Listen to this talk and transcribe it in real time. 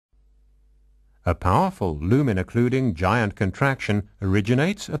A powerful lumen-occluding giant contraction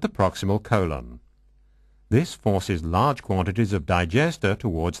originates at the proximal colon. This forces large quantities of digester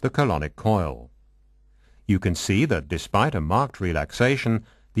towards the colonic coil. You can see that despite a marked relaxation,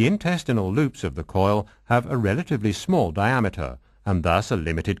 the intestinal loops of the coil have a relatively small diameter and thus a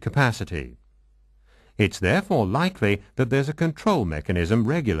limited capacity. It's therefore likely that there's a control mechanism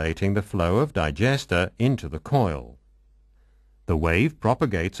regulating the flow of digester into the coil. The wave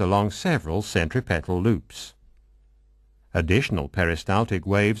propagates along several centripetal loops. Additional peristaltic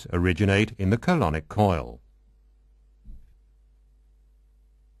waves originate in the colonic coil.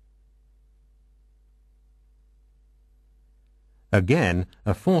 Again,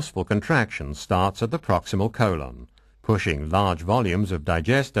 a forceful contraction starts at the proximal colon, pushing large volumes of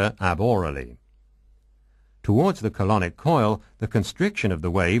digester aborally. Towards the colonic coil, the constriction of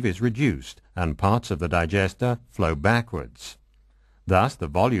the wave is reduced and parts of the digester flow backwards. Thus, the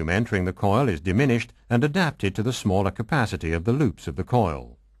volume entering the coil is diminished and adapted to the smaller capacity of the loops of the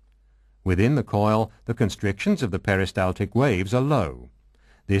coil. Within the coil, the constrictions of the peristaltic waves are low.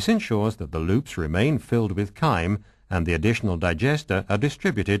 This ensures that the loops remain filled with chyme and the additional digester are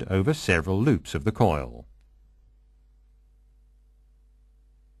distributed over several loops of the coil.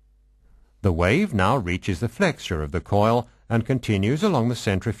 The wave now reaches the flexure of the coil and continues along the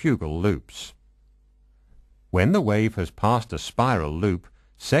centrifugal loops. When the wave has passed a spiral loop,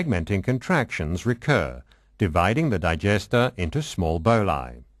 segmenting contractions recur, dividing the digester into small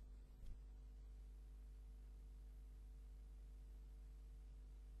bowli.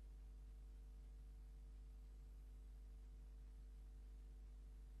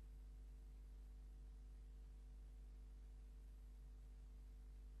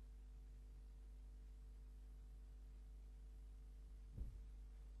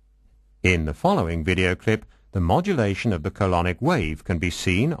 In the following video clip, the modulation of the colonic wave can be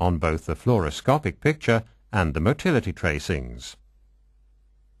seen on both the fluoroscopic picture and the motility tracings.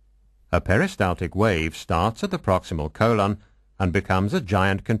 A peristaltic wave starts at the proximal colon and becomes a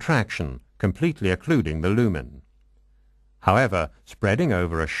giant contraction, completely occluding the lumen. However, spreading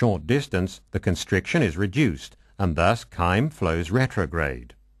over a short distance, the constriction is reduced, and thus chyme flows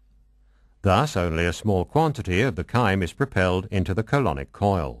retrograde. Thus, only a small quantity of the chyme is propelled into the colonic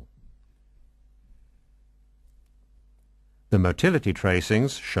coil. The motility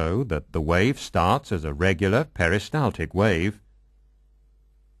tracings show that the wave starts as a regular peristaltic wave,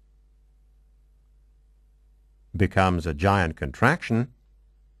 becomes a giant contraction,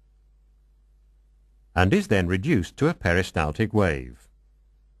 and is then reduced to a peristaltic wave.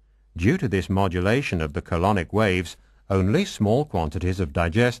 Due to this modulation of the colonic waves, only small quantities of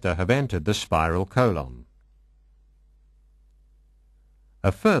digester have entered the spiral colon.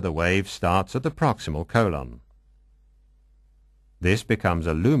 A further wave starts at the proximal colon. This becomes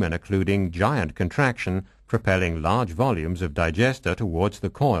a lumen-occluding giant contraction, propelling large volumes of digester towards the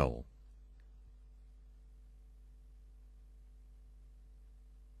coil.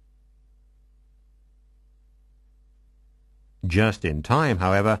 Just in time,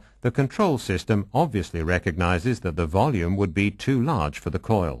 however, the control system obviously recognizes that the volume would be too large for the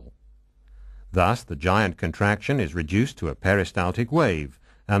coil. Thus, the giant contraction is reduced to a peristaltic wave,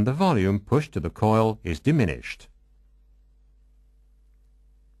 and the volume pushed to the coil is diminished.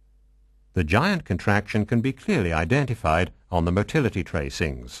 The giant contraction can be clearly identified on the motility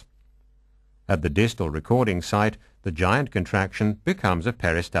tracings. At the distal recording site, the giant contraction becomes a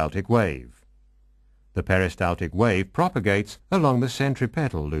peristaltic wave. The peristaltic wave propagates along the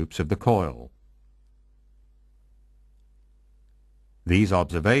centripetal loops of the coil. These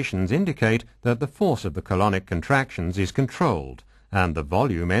observations indicate that the force of the colonic contractions is controlled, and the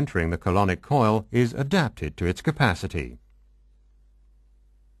volume entering the colonic coil is adapted to its capacity.